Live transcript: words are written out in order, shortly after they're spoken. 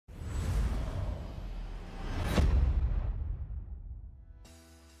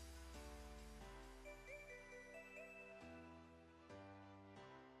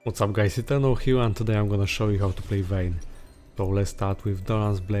What's up guys, Eternal here, and today I'm gonna show you how to play Vayne. So let's start with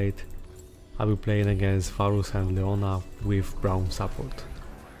Doran's Blade. I'll be playing against Varus and Leona with Brown support.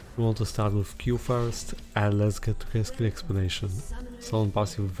 We want to start with Q first, and let's get to his skill explanation. So on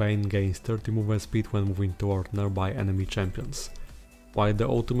passive, Vayne gains 30 movement speed when moving toward nearby enemy champions. While the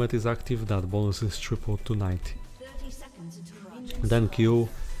ultimate is active, that bonus is tripled to 90. Then Q,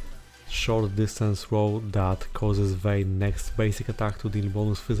 short distance roll that causes Vayne next basic attack to deal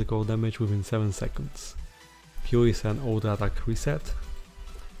bonus physical damage within 7 seconds. Q is an auto attack reset,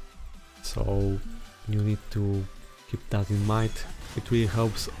 so you need to keep that in mind. It really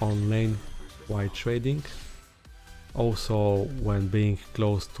helps on lane while trading. Also, when being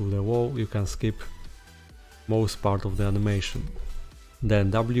close to the wall, you can skip most part of the animation.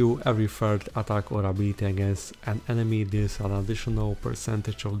 Then W, every third attack or ability against an enemy deals an additional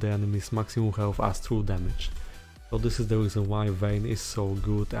percentage of the enemy's maximum health as true damage. So this is the reason why Vayne is so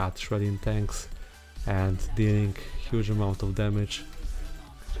good at shredding tanks and dealing huge amount of damage.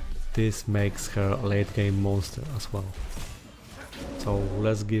 This makes her a late game monster as well. So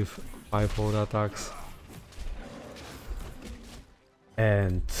let's give 5 auto attacks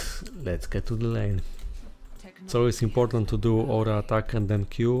and let's get to the lane. So it's important to do auto attack and then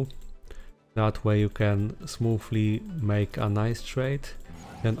Q, that way you can smoothly make a nice trade.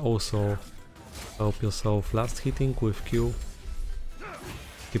 You can also help yourself last hitting with Q.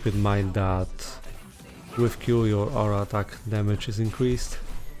 Keep in mind that with Q your auto attack damage is increased,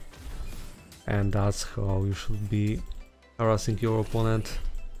 and that's how you should be harassing your opponent.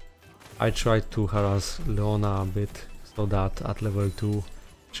 I tried to harass Leona a bit so that at level 2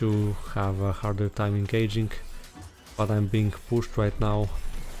 she'll have a harder time engaging, but I'm being pushed right now,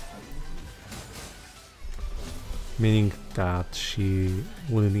 meaning that she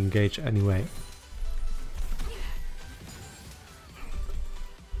wouldn't engage anyway.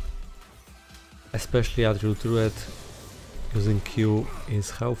 Especially at your turret, using Q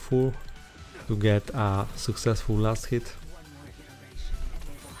is helpful to get a successful last hit.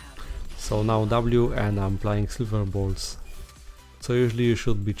 So now W, and I'm applying silver bolts. So usually you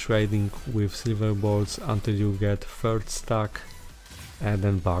should be trading with silver bolts until you get third stack and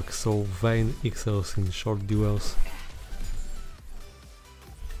then back. So Vayne excels in short duels.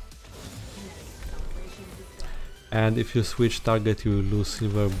 And if you switch target, you lose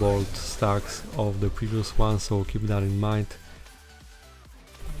silver bolt stacks of the previous one, so keep that in mind.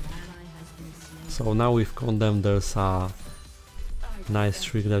 So now with Condemn there's a nice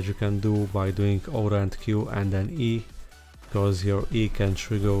trick that you can do by doing auto and Q and then E, because your E can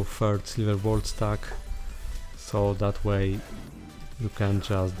trigger third silver bolt stack, so that way you can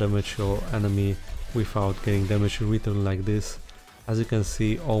just damage your enemy without getting damage in return like this. As you can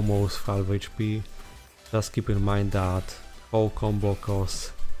see, almost 5 HP. Just keep in mind that whole combo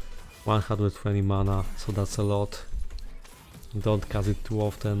costs 120 mana, so that's a lot. Don't cast it too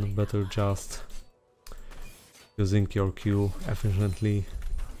often, better just using your Q efficiently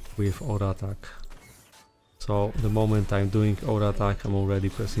with auto attack. So the moment I'm doing auto attack, I'm already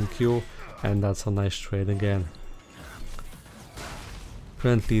pressing Q, and that's a nice trade again.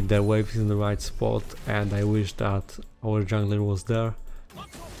 Currently the wave is in the right spot, and I wish that our jungler was there,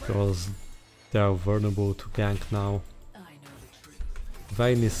 because they are vulnerable to gank now.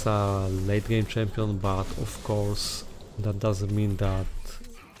 Vayne is a late game champion, but of course that doesn't mean that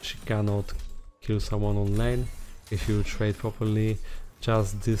she cannot kill someone on lane if you trade properly.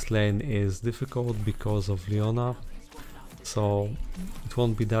 Just this lane is difficult because of Leona, so it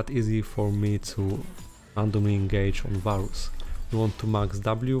won't be that easy for me to randomly engage on Varus. You want to max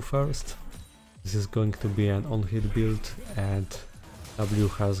W first. This is going to be an on-hit build, and W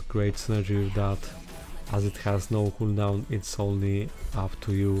has great synergy with that. As it has no cooldown, it's only up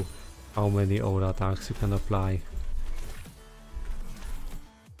to you how many auto attacks you can apply.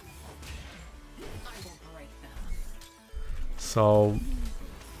 So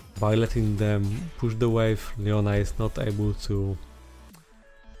by letting them push the wave, Leona is not able to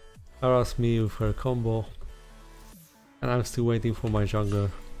harass me with her combo, and I'm still waiting for my jungler.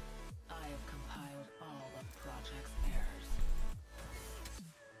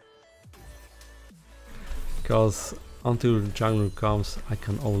 Because until jungler comes, I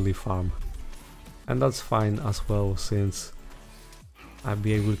can only farm, and that's fine as well, since I'll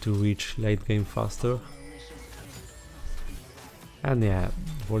be able to reach late game faster. And yeah,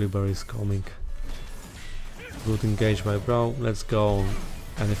 Volibear is coming. Good engage by Brown. Let's go on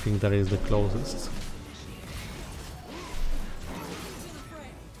anything that is the closest.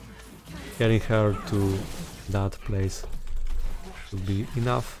 Getting her to that place should be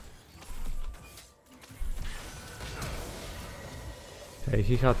enough. Okay,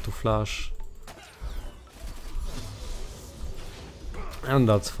 he had to flash. And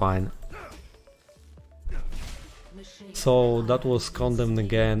that's fine. So that was Condemned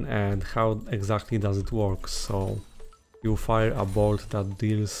again, and how exactly does it work? So you fire a bolt that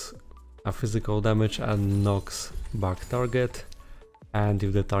deals a physical damage and knocks back target, and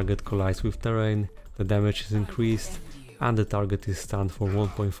if the target collides with terrain, the damage is increased and the target is stunned for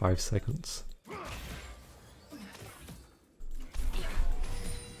 1.5 seconds.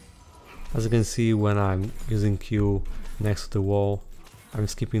 As you can see, when I'm using Q next to the wall, I'm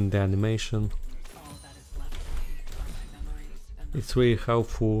skipping the animation. It's really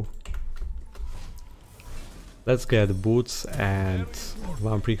helpful. Let's get boots and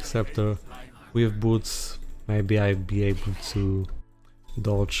Vampiric Scepter. With boots, maybe I'll be able to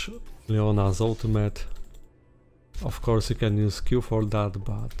dodge Leona's ultimate. Of course you can use Q for that,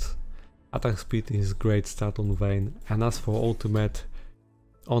 but attack speed is great stat on Vayne. And as for ultimate,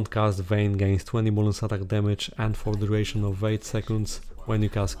 on cast Vayne gains 20 bonus attack damage, and for the duration of 8 seconds, when you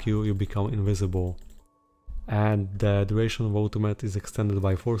cast Q you become invisible. And the duration of ultimate is extended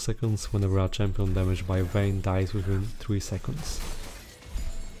by 4 seconds whenever a champion damaged by Vayne dies within 3 seconds.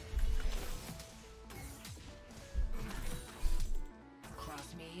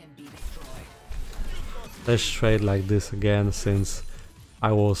 Let's trade like this again, since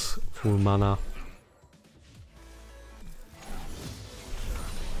I was full mana.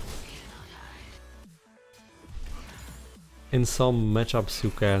 In some matchups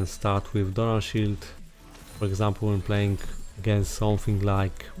you can start with Donor Shield. For example, when playing against something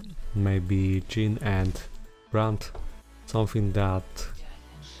like maybe Jhin and Brand, something that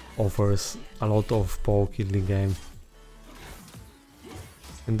offers a lot of poke in the game.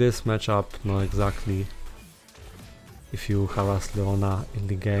 In this matchup, not exactly. If you harass Leona in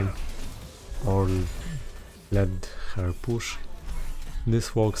the game or let her push.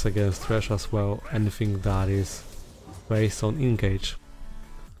 This works against Thresh as well, anything that is based on engage.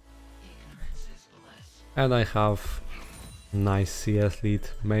 And I have nice CS lead,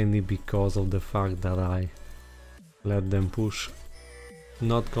 mainly because of the fact that I let them push.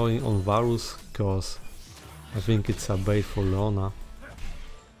 Not going on Varus, cause I think it's a bait for Leona.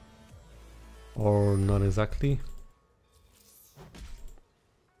 Or not exactly.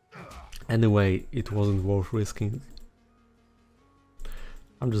 Anyway, it wasn't worth risking.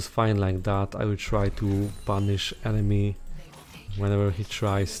 I'm just fine like that. I will try to punish enemy whenever he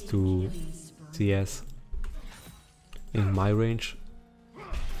tries to CS in my range. Oh,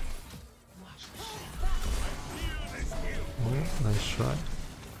 nice try.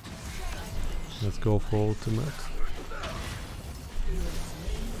 Let's go for ultimate.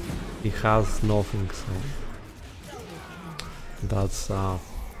 He has nothing, so that's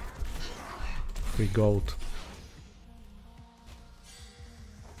free gold.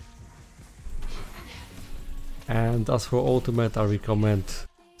 And as for ultimate, I recommend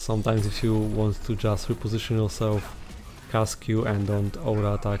sometimes if you want to just reposition yourself, cast Q and don't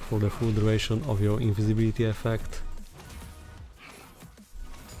aura attack for the full duration of your invisibility effect.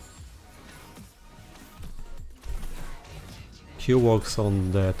 Q works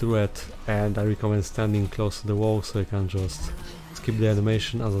on the turret, and I recommend standing close to the wall so you can just skip the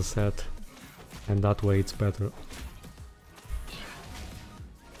animation as I said, and that way it's better.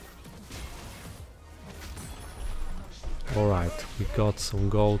 Alright, we got some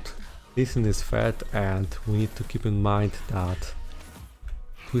gold. This is fat, and we need to keep in mind that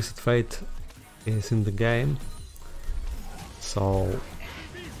Twisted Fate is in the game, so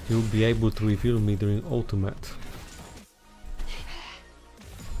you'll be able to reveal me during ultimate.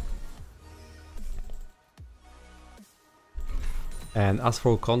 And as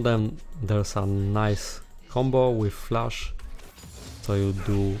for Condemn, there's a nice combo with flash, so you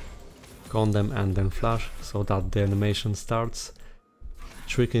do Condemn and then flash so that the animation starts,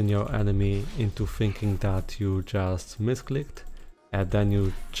 tricking your enemy into thinking that you just misclicked, and then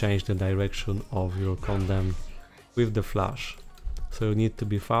you change the direction of your Condemn with the flash. So you need to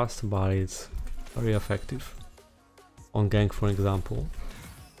be fast, but it's very effective. On gank, for example,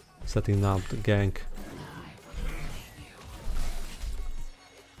 setting up the gank.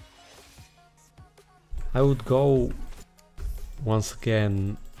 I would go once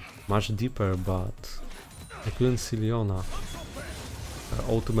again much deeper, but I couldn't see Leona. Her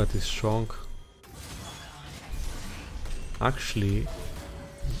ultimate is strong. Actually,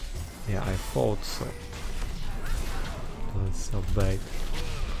 yeah, I thought so. That's a bait.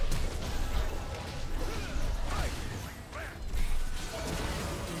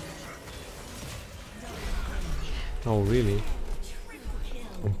 Oh, really?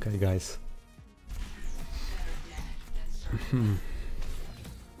 Okay, guys.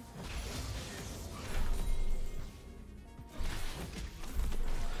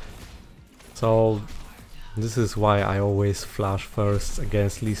 So this is why I always flash first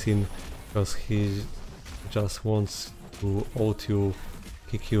against Lee Sin, because he just wants to ult you,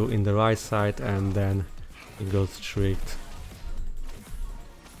 kick you in the right side, and then he got tricked.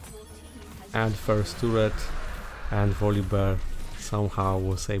 And first turret, and Volibear somehow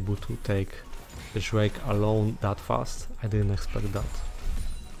was able to take the Drake alone that fast. I didn't expect that.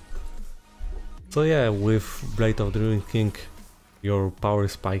 So yeah, with Blade of the Ruined King your power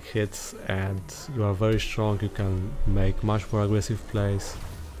spike hits and you are very strong, you can make much more aggressive plays.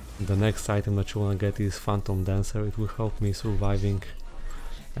 The next item that you wanna get is Phantom Dancer, it will help me surviving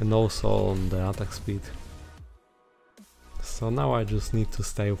and also on the attack speed. So now I just need to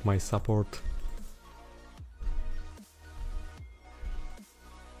stay with my support.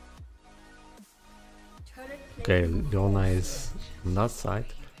 Okay, Leona is on that side,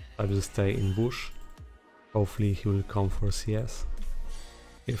 I just stay in bush. Hopefully he will come for CS.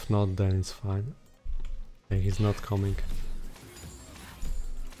 If not, then it's fine. Okay, he's not coming.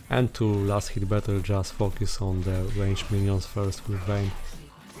 And to last hit better, just focus on the ranged minions first with Vayne.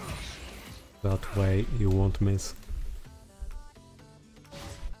 That way you won't miss.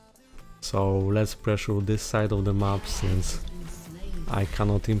 So let's pressure this side of the map since I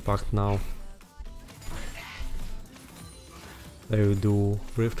cannot impact now. They will do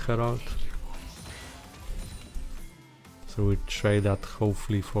Rift Herald. So we trade that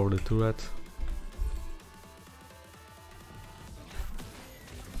hopefully for the turret.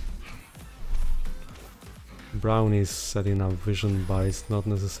 Brown is setting up vision, but it's not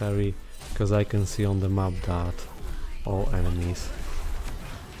necessary because I can see on the map that all enemies,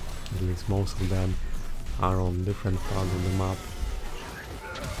 at least most of them, are on different parts of the map.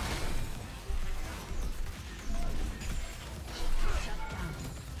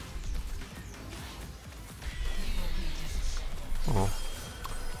 Oh,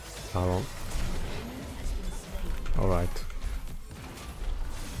 Talon. Alright.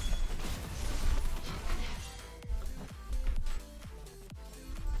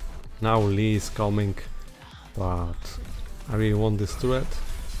 Now Lee is coming, but I really want this turret.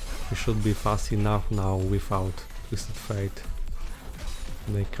 We should be fast enough now without Twisted Fate.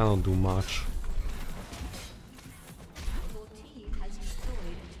 They cannot do much.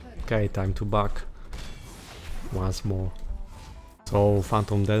 Okay, time to back. Once more. So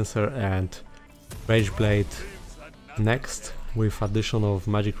Phantom Dancer and Rage Blade next, with addition of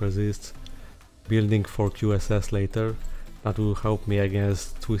Magic Resist, building for QSS later. That will help me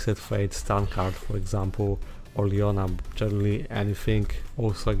against Twisted Fate stun card, for example, or Leona, generally anything.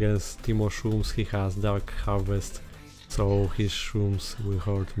 Also against Timo Shrooms, he has Dark Harvest, so his Shrooms will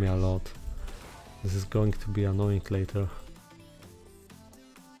hurt me a lot. This is going to be annoying later.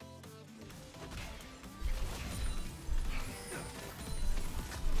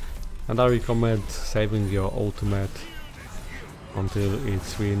 And I recommend saving your ultimate until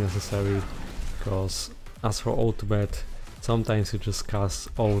it's really necessary, because as for ultimate, sometimes you just cast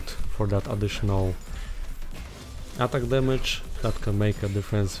ult for that additional attack damage that can make a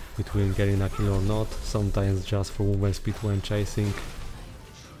difference between getting a kill or not, sometimes just for movement speed when chasing.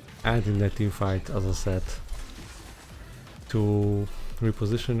 And in the teamfight, as I said, to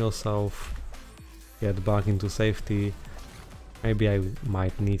reposition yourself, get back into safety. Maybe I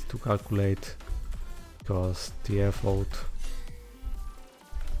might need to calculate, because TF ult.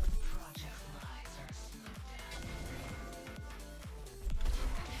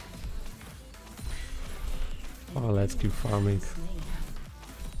 Oh, let's keep farming.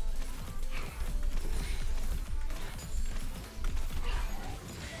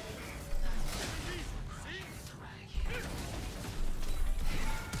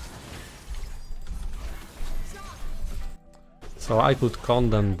 So I could con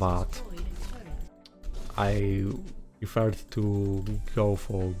them, but I preferred to go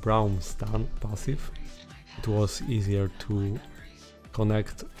for Brown stun passive. It was easier to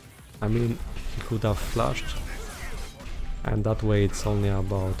connect. I mean, he could have flashed, and that way it's only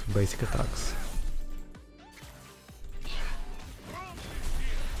about basic attacks.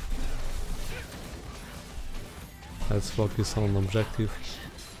 Let's focus on objective.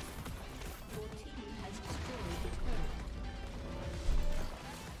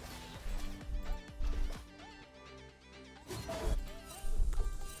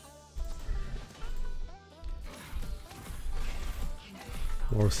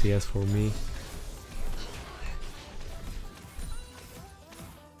 More CS for me.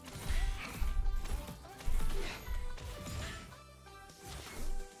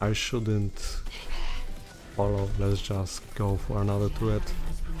 I shouldn't follow, let's just go for another turret.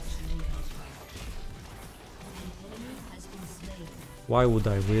 why would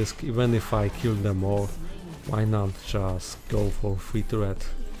I risk, even if I kill them all, why not just go for free turret?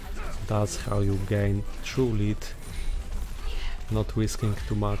 That's how you gain true lead, not risking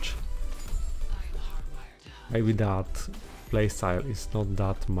too much. Maybe that playstyle is not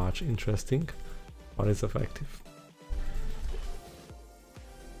that much interesting, but it's effective.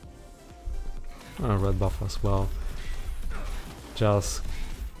 Red buff as well. Just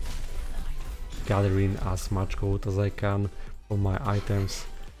gathering as much gold as I can for my items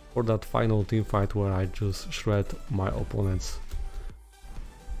for that final team fight where I just shred my opponents.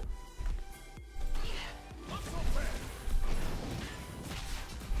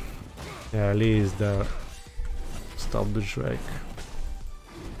 Yeah, Lee is there. Stop the Drake.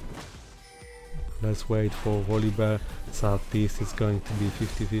 Let's wait for Volibear. So at least it's going to be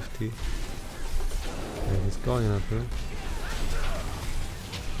 50-50. And he's going up here.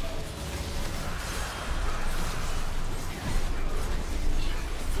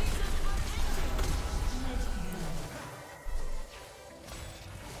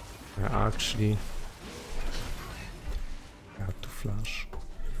 I actually have to flash.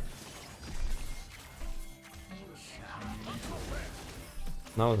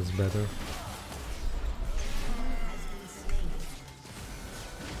 Now it's better.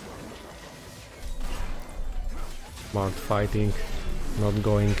 Smart fighting, not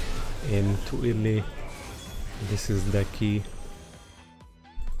going in too early. This is the key.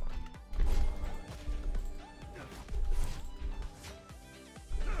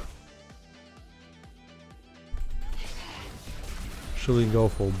 Should we go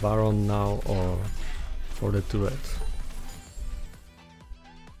for Baron now or for the turret?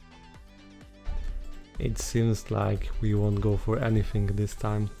 It seems like we won't go for anything this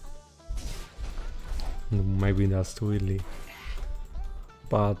time. Maybe that's too early.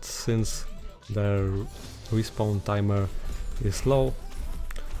 But since the respawn timer is low,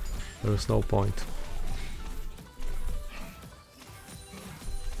 there's no point.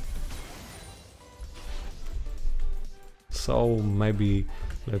 So maybe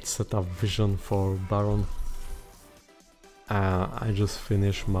let's set up vision for Baron. I just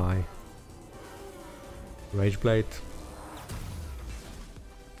finished my Rage Blade.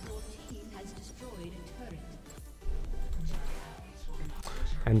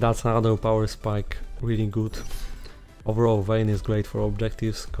 And that's another power spike, really good. Overall Vayne is great for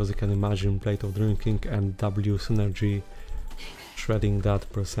objectives, because you can imagine Plate of Drinking and W synergy shredding that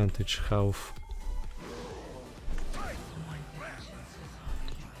percentage health.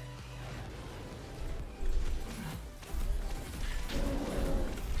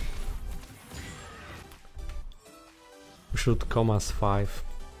 We should come as 5.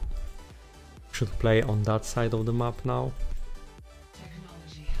 We should play on that side of the map now.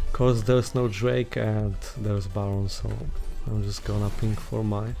 Cause there's no Drake and there's Baron, so I'm just gonna ping for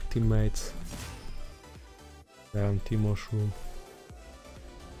my teammates. Damn, Team Mushroom.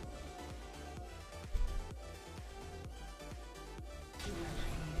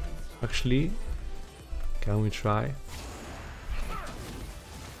 Actually, can we try?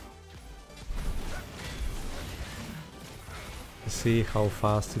 See how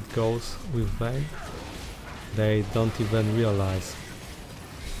fast it goes with Vayne. They don't even realize.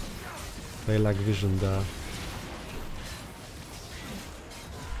 They lack vision there.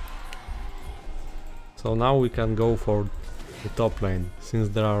 So now we can go for the top lane. Since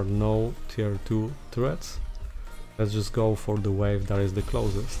there are no tier 2 turrets, let's just go for the wave that is the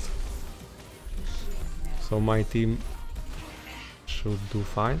closest. So my team should do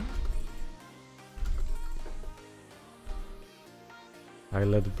fine. I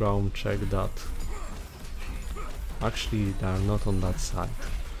let Braum check that. Actually, they are not on that side.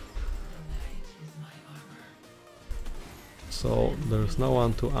 So there's no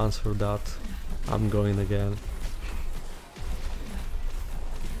one to answer that. I'm going again.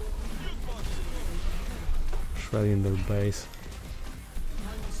 Shredding their base.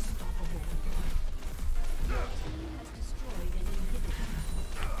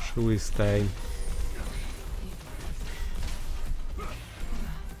 Should we stay?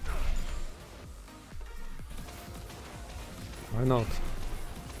 Why not?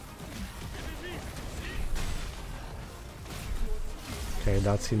 Okay,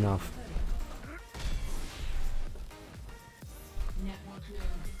 that's enough.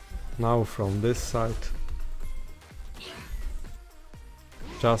 Now from this side,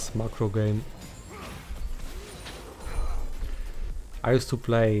 just macro game. I used to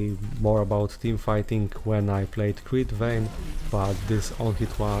play more about team fighting when I played Creed Vayne, but this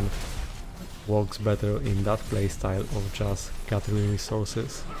on-hit one works better in that playstyle of just gathering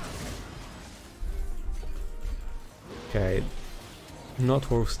resources. Okay, Not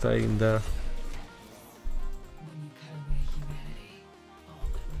worth staying there.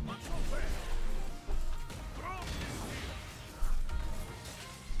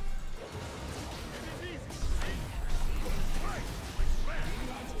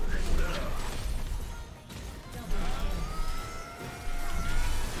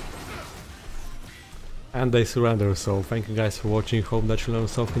 And they surrender, so thank you guys for watching, hope that you learned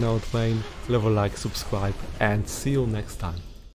something out Vayne, leave a like, subscribe, and see you next time.